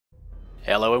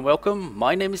Hello and welcome,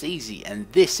 my name is EeZeE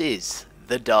and this is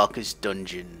The Darkest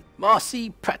Dungeon.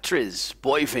 Marcy, Patriz,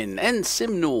 Boivin and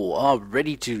Simnor are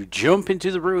ready to jump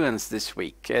into the ruins this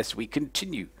week as we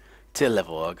continue to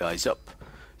level our guys up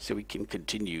so we can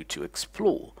continue to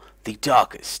explore the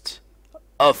darkest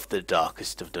of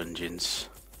dungeons.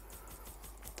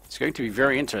 It's going to be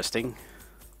very interesting.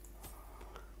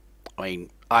 I mean,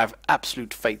 I have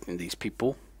absolute faith in these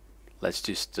people. Let's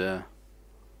just put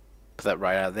that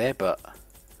right out there, but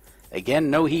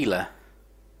again, no healer.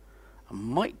 I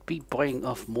might be biting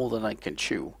off more than I can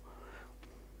chew,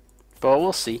 but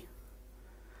we'll see.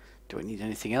 Do I need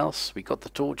anything else? We got the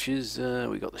torches,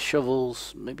 we got the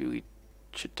shovels. Maybe we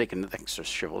should take an extra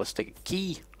shovel. Let's take a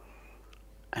key,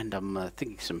 and I'm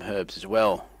thinking some herbs as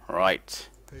well. Right.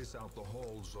 Pace out the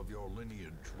halls of your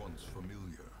lineage once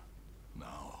familiar.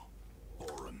 Now,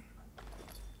 Orin.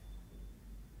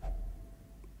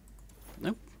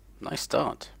 Nope. Nice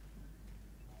start.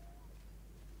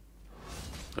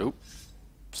 Oh,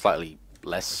 slightly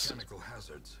less. Mechanical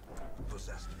hazards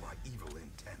possessed by evil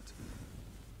intent.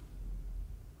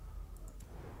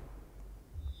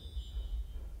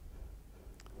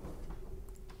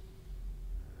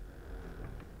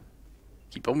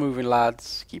 Keep on moving,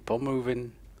 lads. Keep on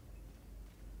moving.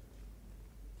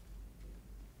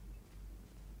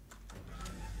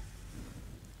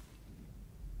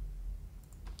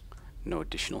 No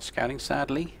additional scouting,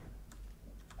 sadly.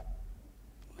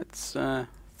 Let's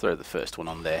throw the first one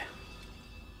on there.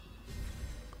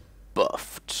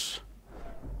 Buffed.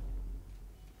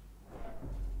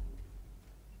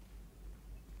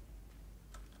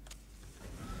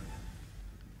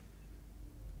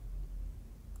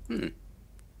 Is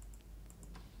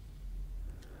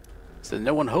there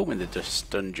no one home in the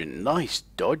dungeon? Nice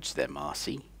dodge there,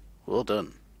 Marcy. Well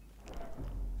done.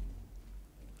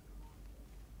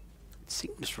 It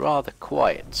seems rather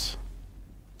quiet.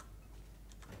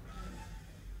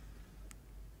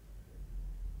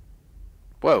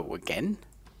 Whoa, again?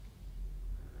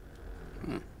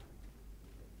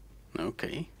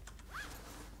 Okay.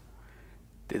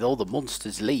 Did all the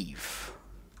monsters leave?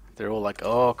 They're all like,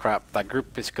 oh crap, that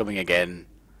group is coming again.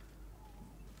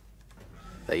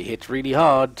 They hit really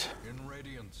hard. In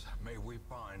Radiance, may we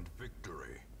find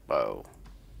victory. Whoa.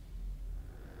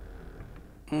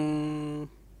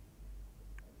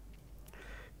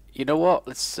 You know what?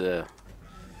 Let's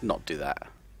not do that.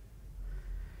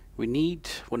 We need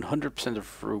 100%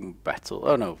 of room battle.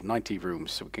 Oh no, 90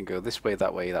 rooms, so we can go this way,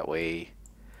 that way,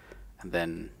 and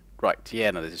then right.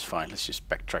 Yeah, no, this is fine. Let's just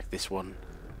backtrack this one.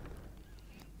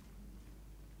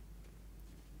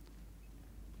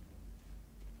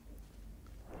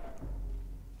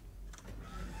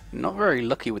 Not very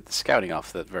lucky with the scouting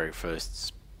after that very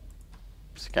first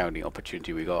scouting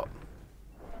opportunity we got.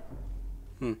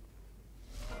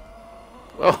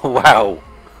 Oh wow.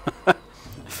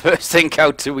 First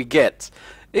encounter we get.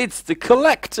 It's the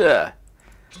collector.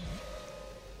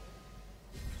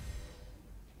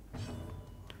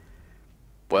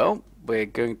 Well, we're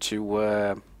going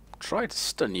to try to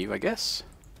stun you, I guess.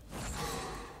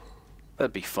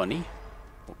 That'd be funny.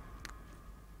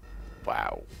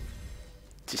 Wow.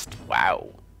 Just wow.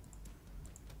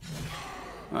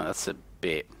 Oh, that's a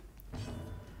bit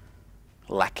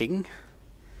lacking.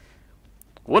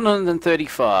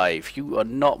 135. You are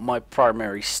not my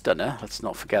primary stunner. Let's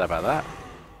not forget about that.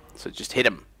 So just hit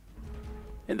him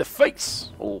in the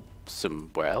face or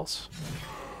somewhere else.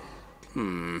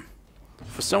 For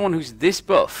someone who's this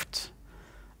buffed,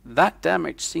 that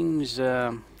damage seems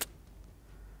a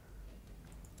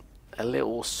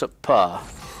little subpar.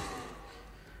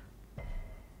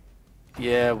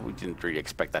 Yeah, we didn't really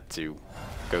expect that to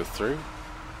go through.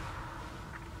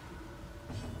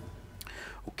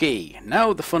 Okay,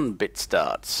 now the fun bit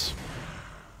starts.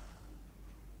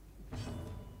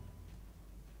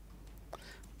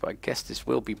 But I guess this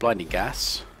will be blinding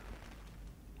gas.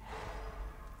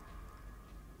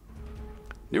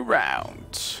 New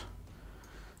round.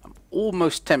 I'm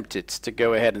almost tempted to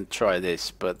go ahead and try this,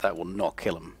 but that will not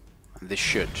kill him. And this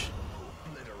should.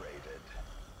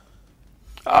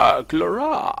 Ah,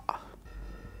 Glora!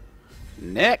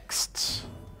 Next!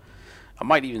 I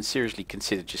might even seriously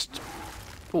consider just...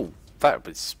 Oh, that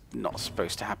was not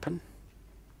supposed to happen.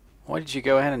 Why did you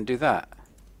go ahead and do that?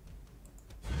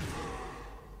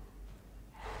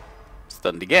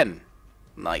 Stunned again.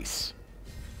 Nice.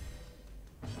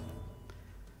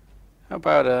 How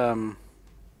about,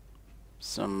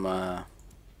 some,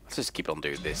 let's just keep on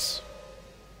doing this.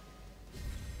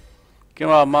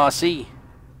 Come on, Marcy.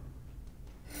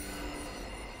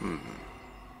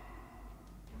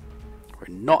 We're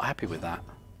not happy with that.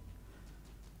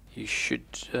 You should,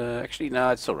 actually, no,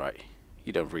 it's alright.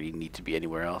 You don't really need to be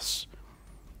anywhere else.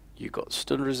 You got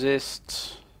stun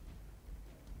resist.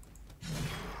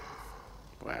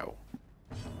 Wow.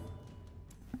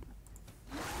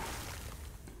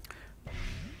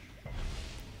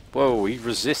 Whoa, he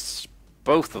resists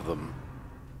both of them.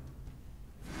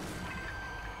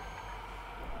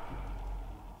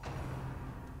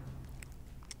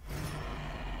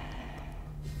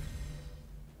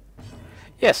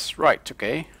 Yes, right,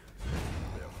 okay.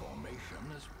 Their formation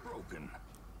is broken.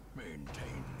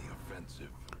 Maintain the offensive.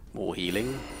 More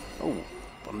healing. Oh,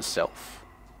 on the self.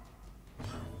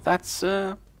 That's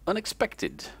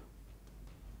unexpected.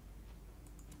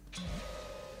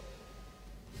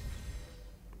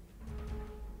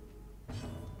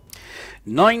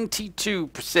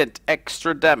 %92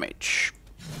 extra damage.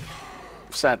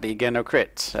 Sadly, again, no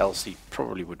crit. Else he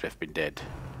probably would have been dead.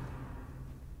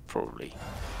 Probably.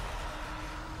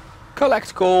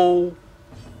 Collect call.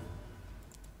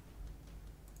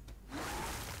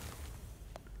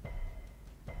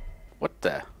 What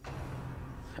the?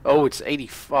 Oh, it's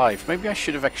 85. Maybe I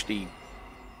should have actually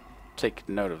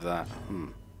taken note of that.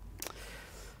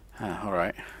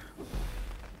 Alright.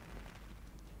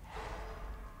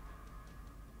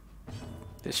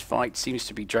 This fight seems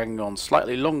to be dragging on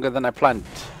slightly longer than I planned.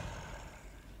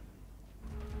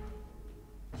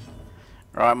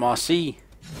 Alright, Marcy.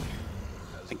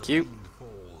 Thank you.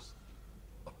 Falls,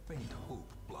 a faint hope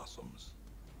blossoms.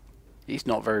 He's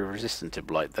not very resistant to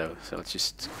blight though, so let's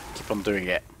just keep on doing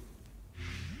it.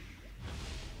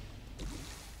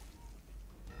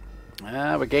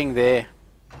 We're getting there.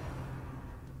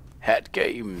 Head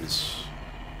games.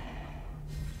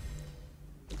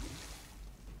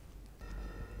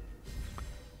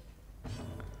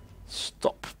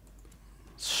 Stop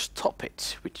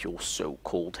it with your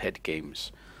so-called head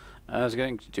games. I was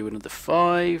going to do another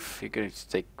 5. You're going to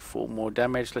take 4 more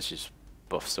damage. Let's just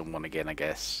buff someone again, I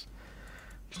guess.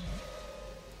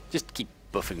 Just keep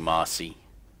buffing Marcy.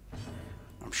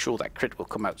 I'm sure that crit will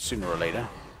come out sooner or later.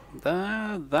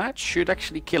 That should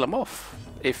actually kill him off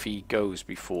if he goes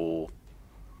before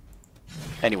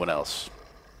anyone else.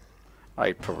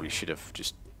 I probably should have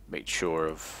just made sure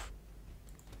of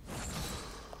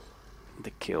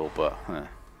the kill, but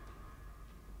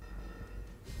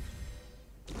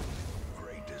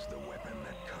Great is the weapon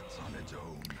that cuts on its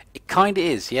own. it kinda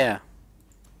is, yeah.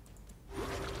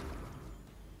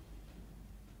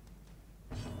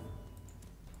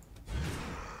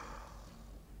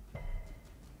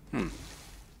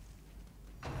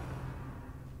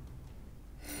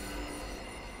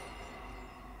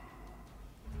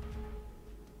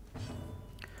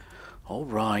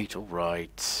 Alright,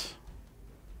 alright.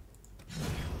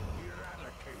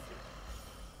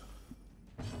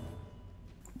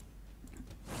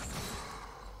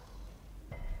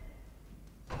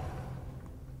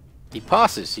 He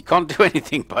passes. He can't do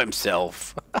anything by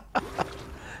himself.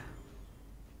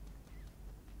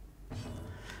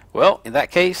 Well, in that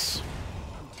case,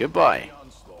 goodbye.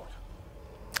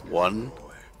 1.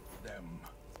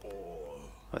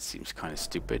 That seems kind of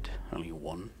stupid. Only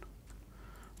 1.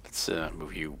 Let's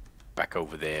move you back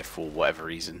over there for whatever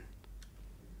reason.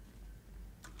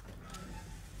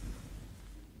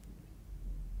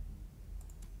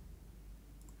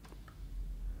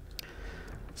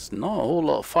 There's not a whole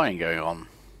lot of fighting going on.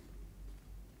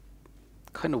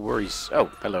 Kind of worries. Oh,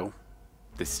 hello.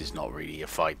 This is not really a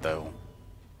fight, though.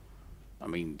 I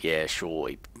mean, yeah, sure,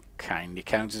 it kind of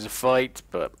counts as a fight,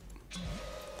 but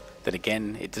then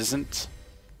again, it doesn't.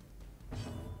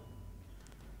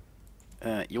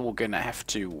 You're gonna have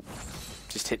to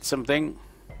just hit something.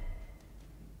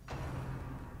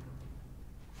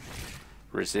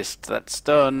 Resist that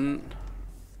stun.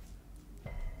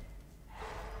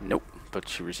 Nope, but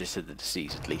she resisted the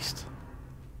disease at least.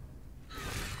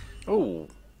 Oh.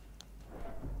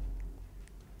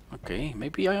 Okay,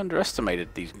 maybe I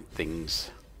underestimated these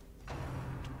things.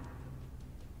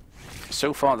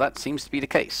 So far, that seems to be the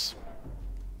case.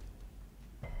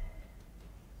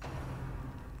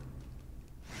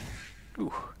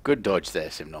 Ooh, good dodge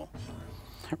there, Simnel.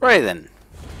 Right then.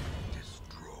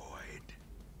 Destroyed.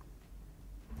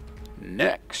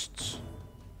 Next.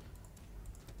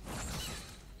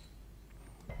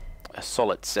 A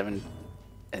solid 7.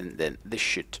 And then this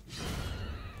should.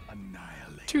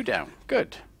 Annihilate. 2 down.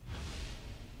 Good.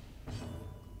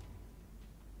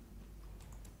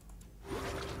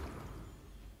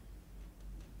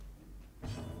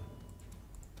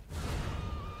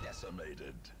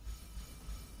 Decimated.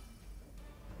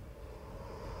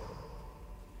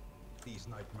 These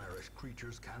nightmarish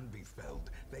creatures can be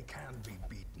felled. They can be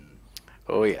beaten.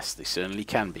 Oh yes, they certainly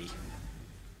can be.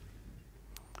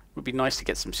 Would be nice to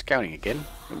get some scouting again.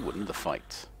 Ooh, another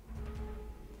fight.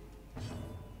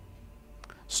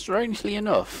 Strangely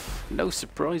enough, no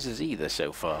surprises either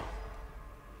so far.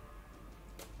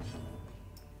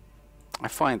 I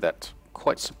find that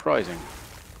quite surprising.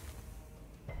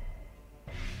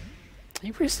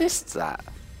 He resists that.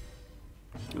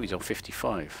 Ooh, he's on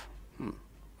 55.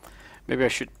 Maybe I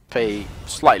should pay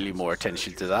slightly more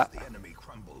attention to that. The enemy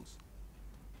crumbles.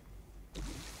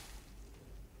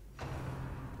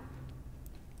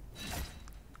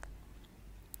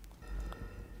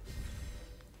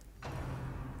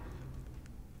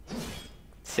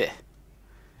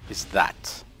 Is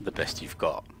that the best you've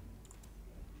got?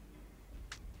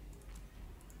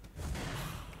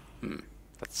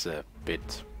 That's a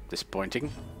bit disappointing.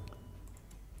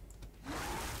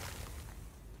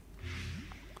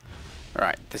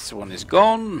 Alright, this one is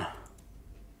gone.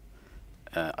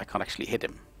 I can't actually hit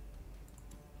him.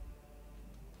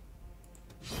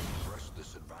 Press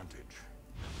disadvantage.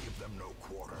 Give them no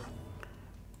quarter.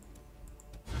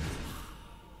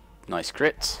 Nice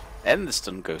crit. And the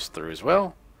stun goes through as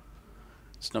well.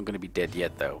 It's not going to be dead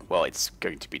yet though. Well, it's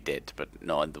going to be dead, but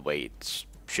not in the way it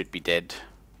should be dead.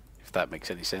 If that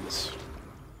makes any sense.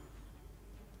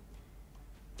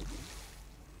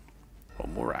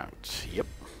 One more round. Yep.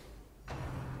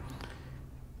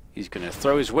 He's going to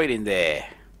throw his weight in there.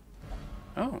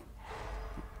 Oh.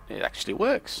 It actually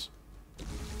works.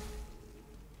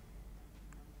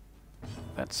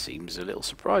 That seems a little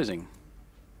surprising.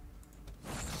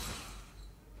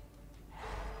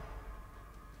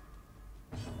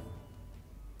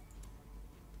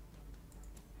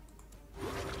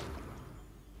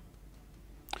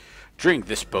 Drink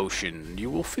this potion. You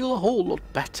will feel a whole lot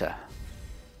better.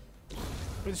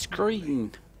 It's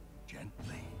green.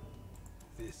 Gently.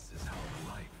 This is how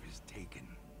life is taken.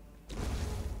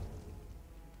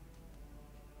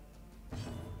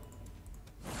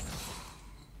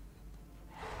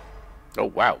 Oh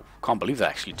wow, can't believe that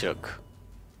actually took.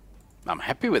 I'm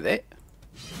happy with it,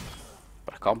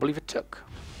 but I can't believe it took.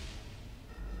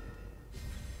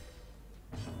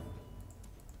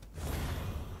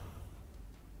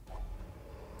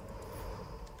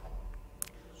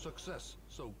 Success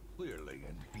so clearly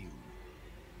in view.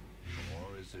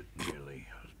 Or is it merely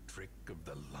a trick of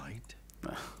the light?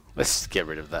 Let's get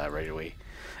rid of that right away.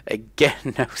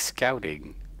 Again, no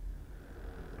scouting.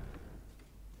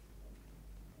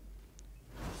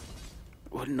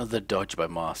 What another dodge by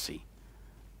Marcy.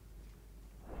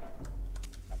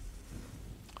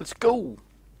 Let's go.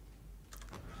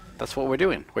 That's what we're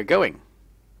doing. We're going.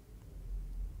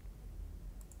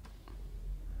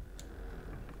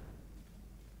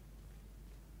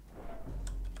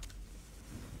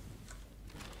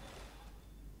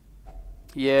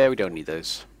 Yeah, we don't need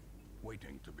those.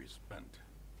 Waiting to be spent.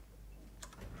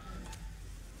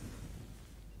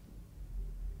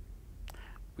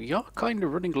 We are kind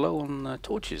of running low on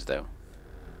torches, though.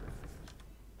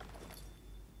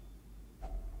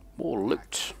 More loot.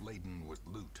 Packs laden with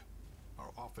loot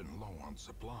are often low on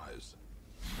supplies.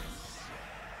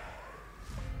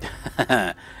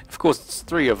 Of course, it's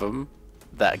 3 of them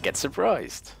that get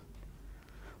surprised.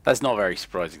 That's not very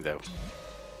surprising, though.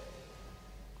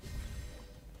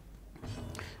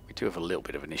 We do have a little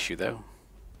bit of an issue, though.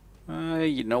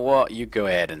 You know what? You go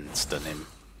ahead and stun him.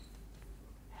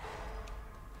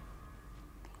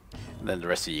 And then the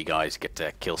rest of you guys get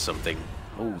to kill something.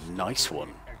 Oh, nice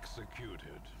one. Executed.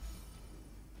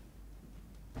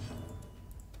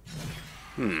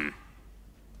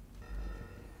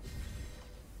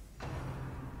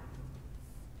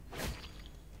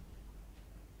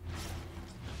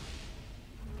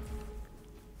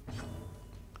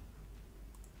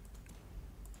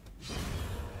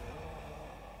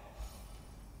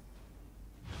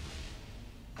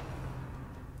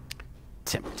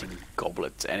 Tempting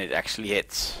goblet, and it actually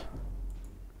hits.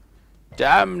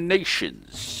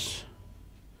 Damnations!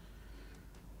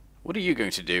 What are you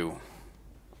going to do?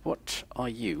 What are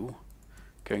you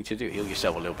going to do? Heal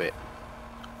yourself a little bit.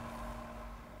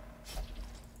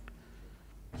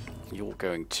 You're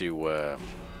going to,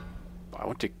 I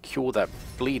want to cure that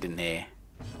bleed in there.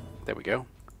 There we go.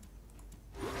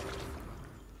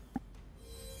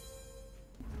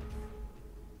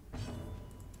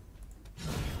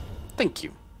 Thank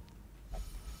you.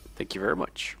 Thank you very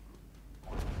much.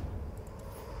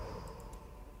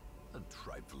 A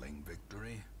trifling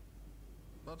victory,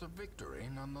 but a victory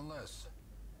nonetheless.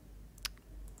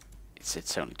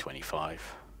 It's only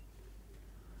 25.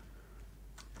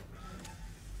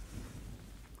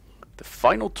 The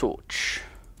final torch.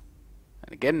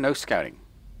 And again, no scouting.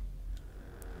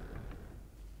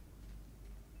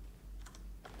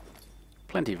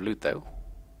 Plenty of loot, though.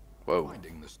 Whoa.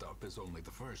 Finding the stuff is only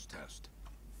the first test.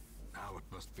 Now it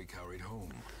must be carried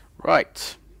home.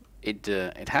 Right.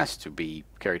 It has to be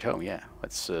carried home, yeah.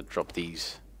 Let's drop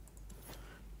these.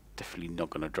 Definitely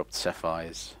not going to drop the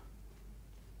sapphires.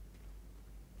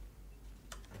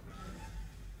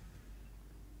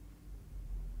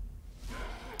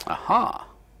 Aha.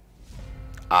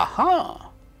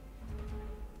 Aha.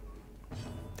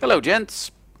 Hello,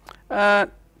 gents.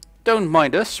 Don't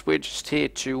mind us. We're just here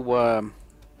to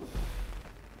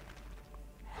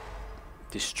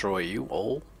destroy you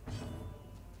all.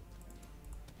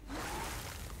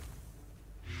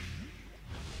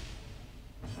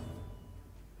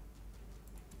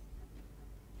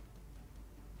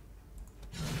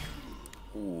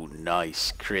 Ooh,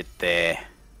 nice crit there.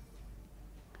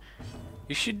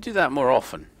 You should do that more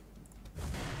often.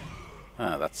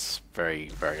 Ah, that's very,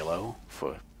 very low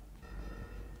for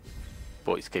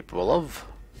what he's capable of.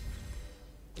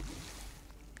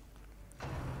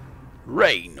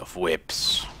 Rain of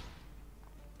whips.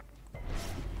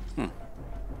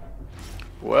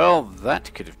 Well,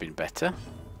 that could have been better.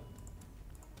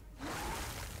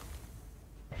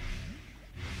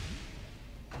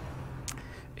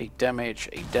 Eight damage,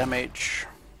 8 damage.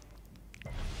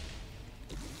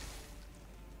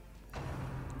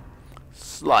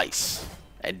 Slice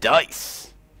and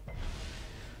dice.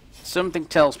 Something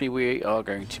tells me we are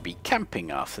going to be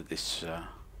camping after this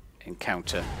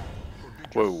encounter.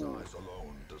 Whoa. Size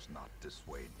alone does not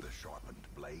dissuade the sharpened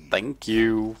blade. Thank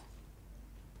you.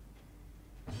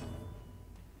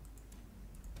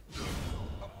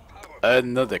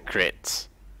 Another crit.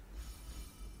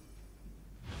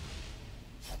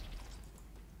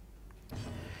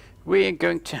 We're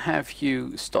going to have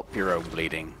you stop your own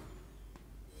bleeding.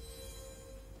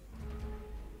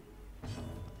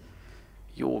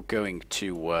 You're going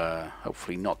to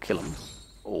hopefully not kill him,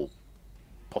 or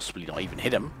possibly not even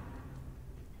hit him.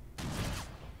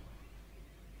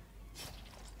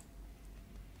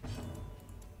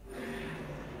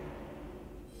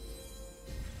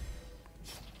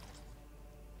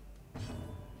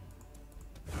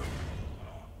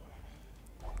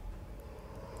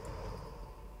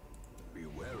 Be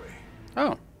wary.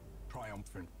 Oh,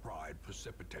 Triumphant pride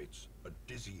precipitates a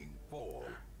dizzying fall.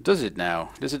 does it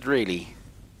now? Does it really?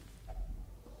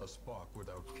 A spark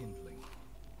without kindling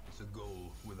is a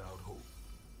goal without hope.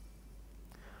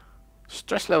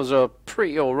 Stress levels are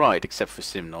pretty alright, except for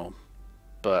Simnor.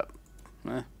 But,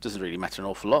 doesn't really matter an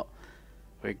awful lot.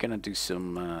 We're gonna do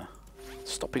some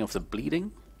stopping of the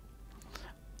bleeding.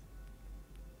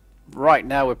 Right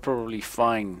now we're probably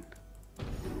fine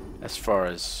as far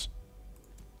as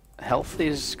health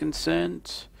is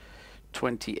concerned.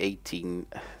 20, 18,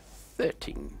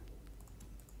 13.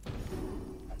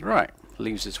 Right,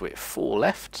 leaves us with 4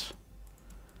 left.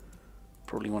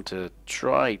 Probably want to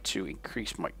try to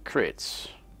increase my crits.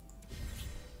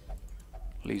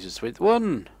 Leaves us with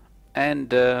 1.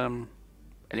 And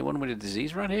anyone with a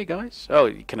disease around here, guys? Oh,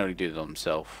 he can only do it on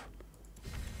himself.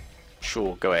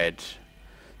 Sure, go ahead.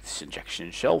 This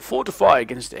injection shall fortify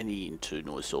against any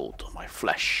internal assault on my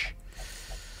flesh.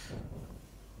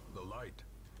 The light,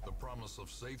 the promise of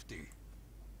safety.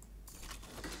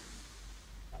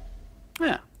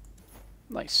 Yeah,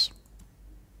 nice.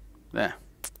 Yeah,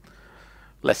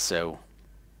 less so.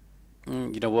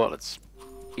 You know what? Let's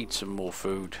eat some more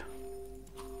food.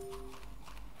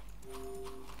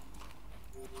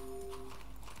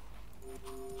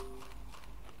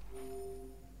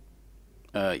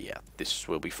 Yeah, this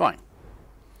will be fine.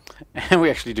 And we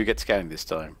actually do get scouting this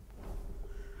time.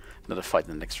 Another fight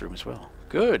in the next room as well.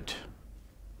 Good.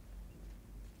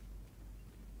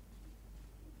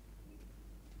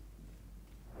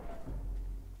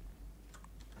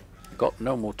 Got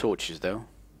no more torches though.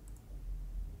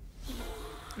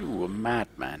 Ooh, a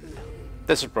madman.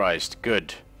 They're surprised.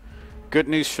 Good. Good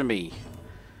news for me.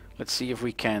 Let's see if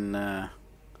we can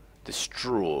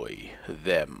destroy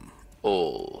them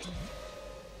all.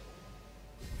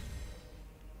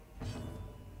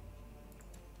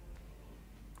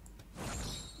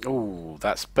 Oh,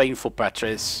 that's painful,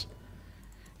 Patrice.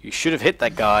 You should have hit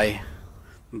that guy.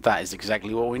 That is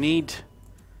exactly what we need.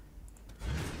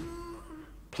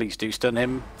 Please do stun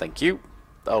him. Thank you.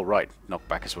 Oh, right.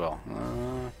 Knockback as well.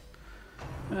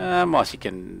 Marcy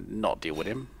can not deal with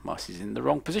him. Marcy's in the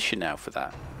wrong position now for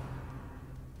that.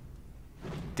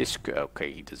 Disco.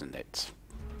 Okay, he doesn't hit.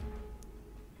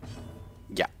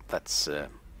 Yeah, that's a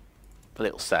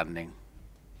little saddening.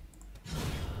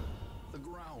 The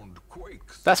ground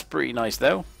quakes. That's pretty nice,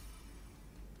 though.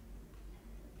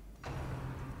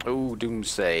 Oh,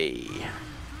 Doomsday.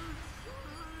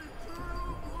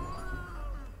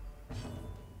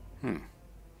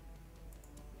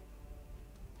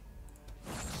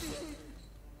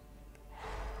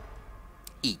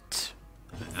 eat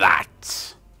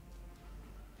that.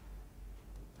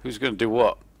 Who's gonna do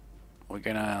what? We're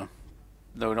gonna...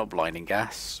 No, not blinding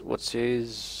gas. What's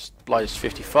his... Blind is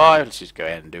 55. Let's just go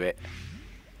ahead and do it.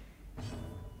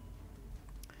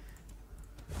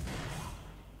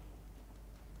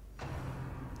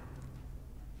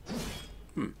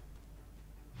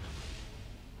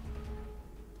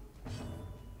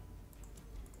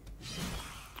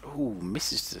 Ooh,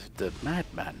 misses the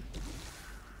madman.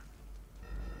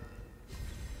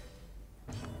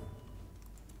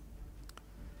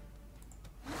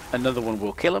 Another one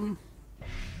will kill him.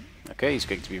 Okay, he's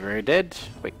going to be very dead.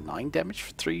 Wait, 9 damage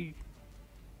for 3.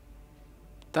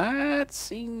 That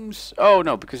seems... Oh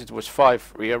no, because it was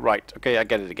 5. Yeah, right. Okay, I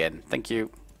get it again. Thank you.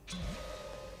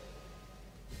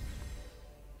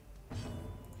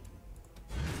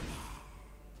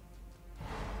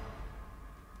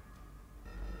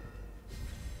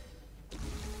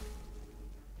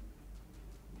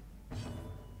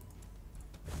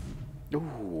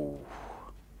 Ooh.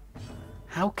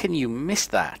 How can you miss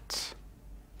that?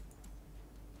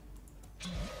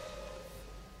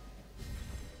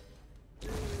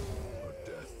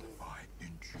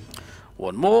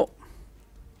 One more.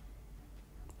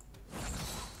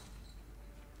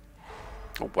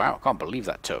 Oh wow, I can't believe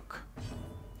that took.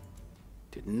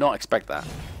 Did not expect that.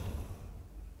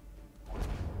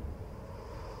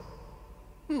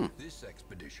 This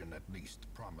expedition at least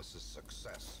promises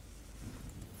success.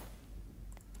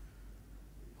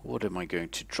 What am I going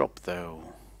to drop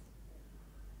though?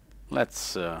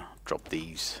 Let's drop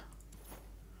these.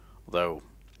 Although,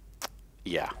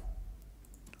 yeah.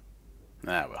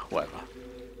 Ah, well, whatever.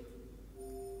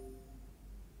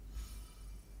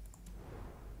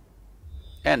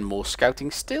 And more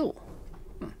scouting still.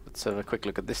 Let's have a quick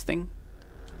look at this thing.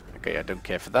 Okay, I don't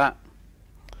care for that.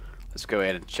 Let's go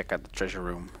ahead and check out the treasure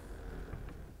room.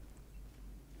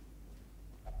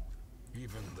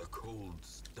 Even the cold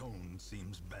stone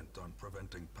seems bent on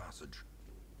preventing passage.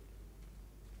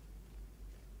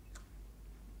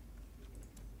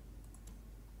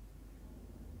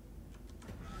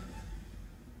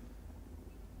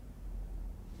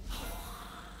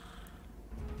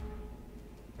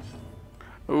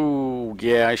 Ooh,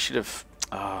 yeah, I should have...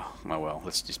 Oh well,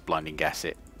 let's just blinding gas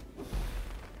it.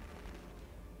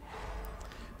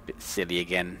 Bit silly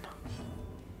again.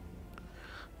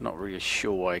 Not really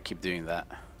sure why I keep doing that.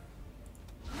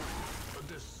 A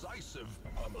decisive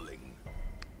pummeling.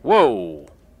 Whoa!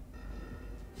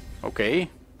 Okay.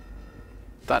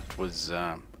 That was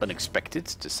unexpected,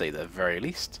 to say the very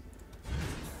least.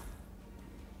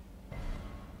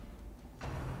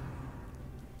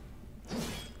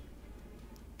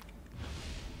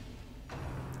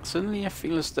 Suddenly I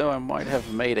feel as though I might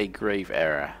have made a grave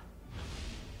error.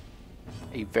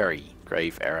 A very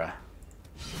grave error.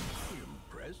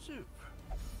 Impressive.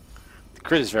 The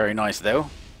crit is very nice though.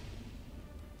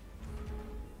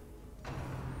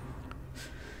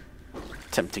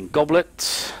 Tempting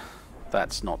goblet.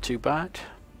 That's not too bad.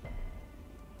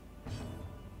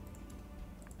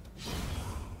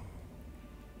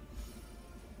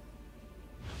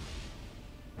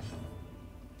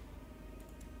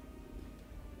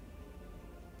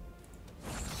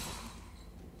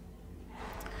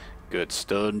 Good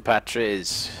stun,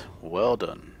 Patries. Well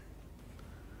done.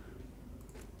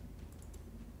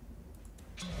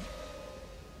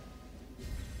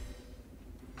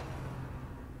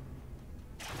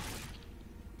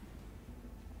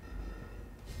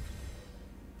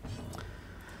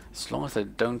 As long as they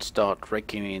don't start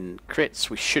raking in crits,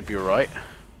 we should be alright.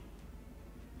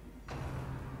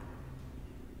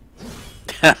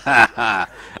 I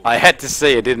had to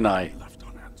say it, didn't I? Left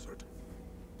unanswered.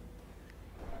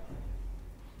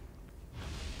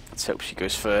 Let's hope she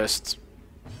goes first.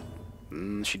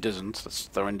 She doesn't. Let's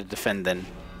throw in the defend then.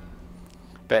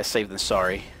 Better safe than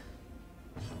sorry.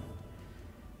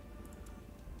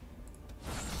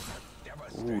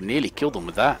 Ooh, nearly killed them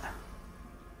with that.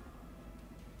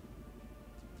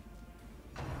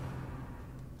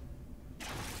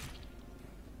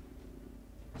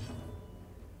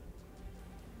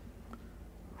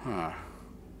 Huh.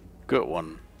 Good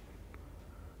one.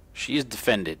 She is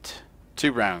defended.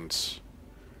 2 rounds.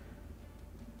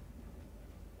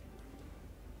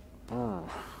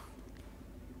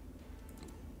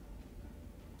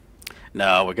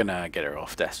 No, we're gonna get her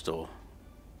off death's door.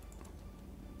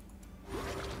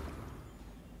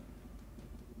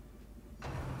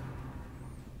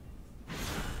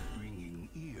 Ringing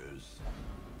ears.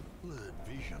 Blurred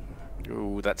vision.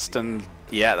 Ooh, that stun.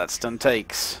 Yeah, that stun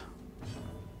takes.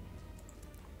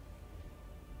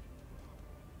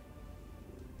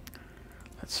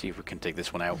 Let's see if we can take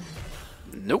this one out.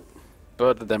 Nope.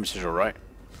 but the damage is alright.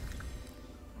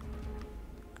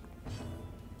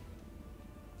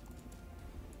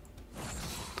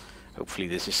 Hopefully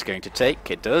this is going to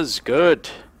take. It does. Good.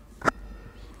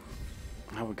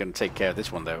 How are we going to take care of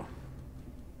this one, though?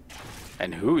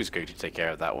 And who is going to take care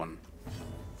of that one?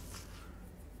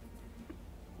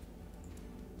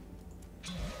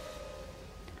 I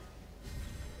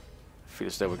feel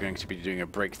as though we're going to be doing a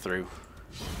breakthrough.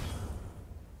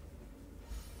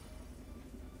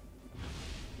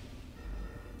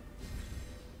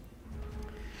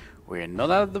 We're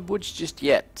not out of the woods just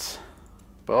yet.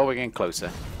 But we're getting closer.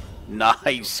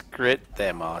 Nice crit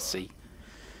there, Marcy.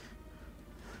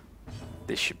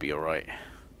 This should be alright.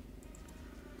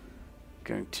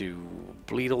 Going to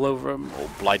bleed all over him, or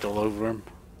blight all over him.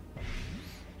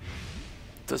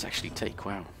 It does actually take,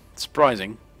 wow.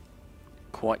 Surprising.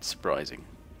 Quite surprising.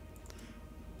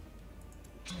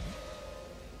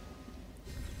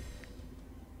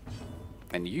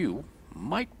 And you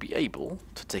might be able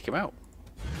to take him out.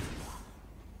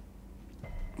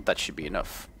 That should be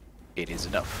enough. It is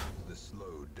enough. The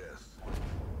slow death,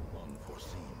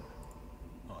 unforeseen,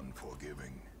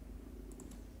 unforgiving.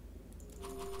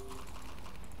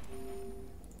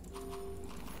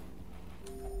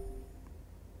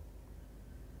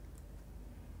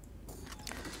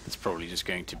 It's probably just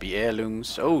going to be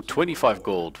heirlooms. Oh, 25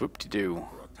 gold. Whoop-de-doo.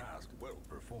 For a task well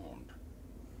performed.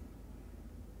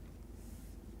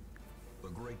 The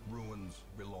great ruins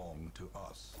belong to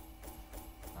us,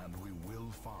 and we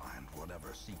will find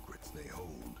whatever secrets they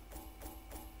hold.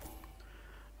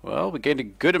 Well, we gained a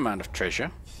good amount of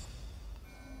treasure.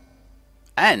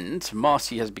 And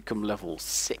Marcy has become level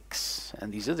 6.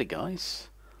 And these other guys,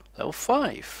 level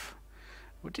 5.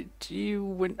 What did you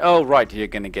win? Oh, right, you're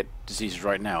going to get diseases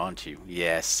right now, aren't you?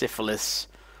 Yeah, syphilis,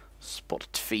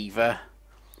 spotted fever,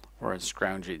 orange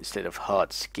scrounger instead of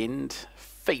hard-skinned.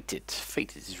 Fated.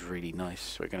 Fated is really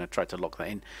nice. We're going to try to lock that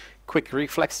in. Quick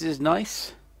reflexes is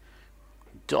nice.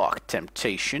 Dark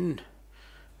temptation.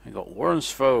 We got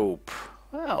Wormsphobe.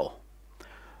 Well,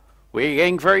 we're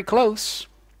getting very close.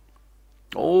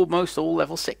 Almost all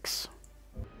level 6.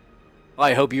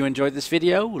 I hope you enjoyed this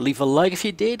video. Leave a like if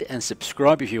you did, and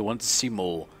subscribe if you want to see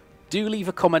more. Do leave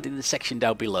a comment in the section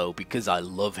down below, because I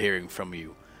love hearing from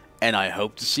you. And I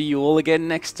hope to see you all again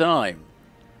next time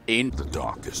in The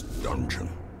darkest dungeon.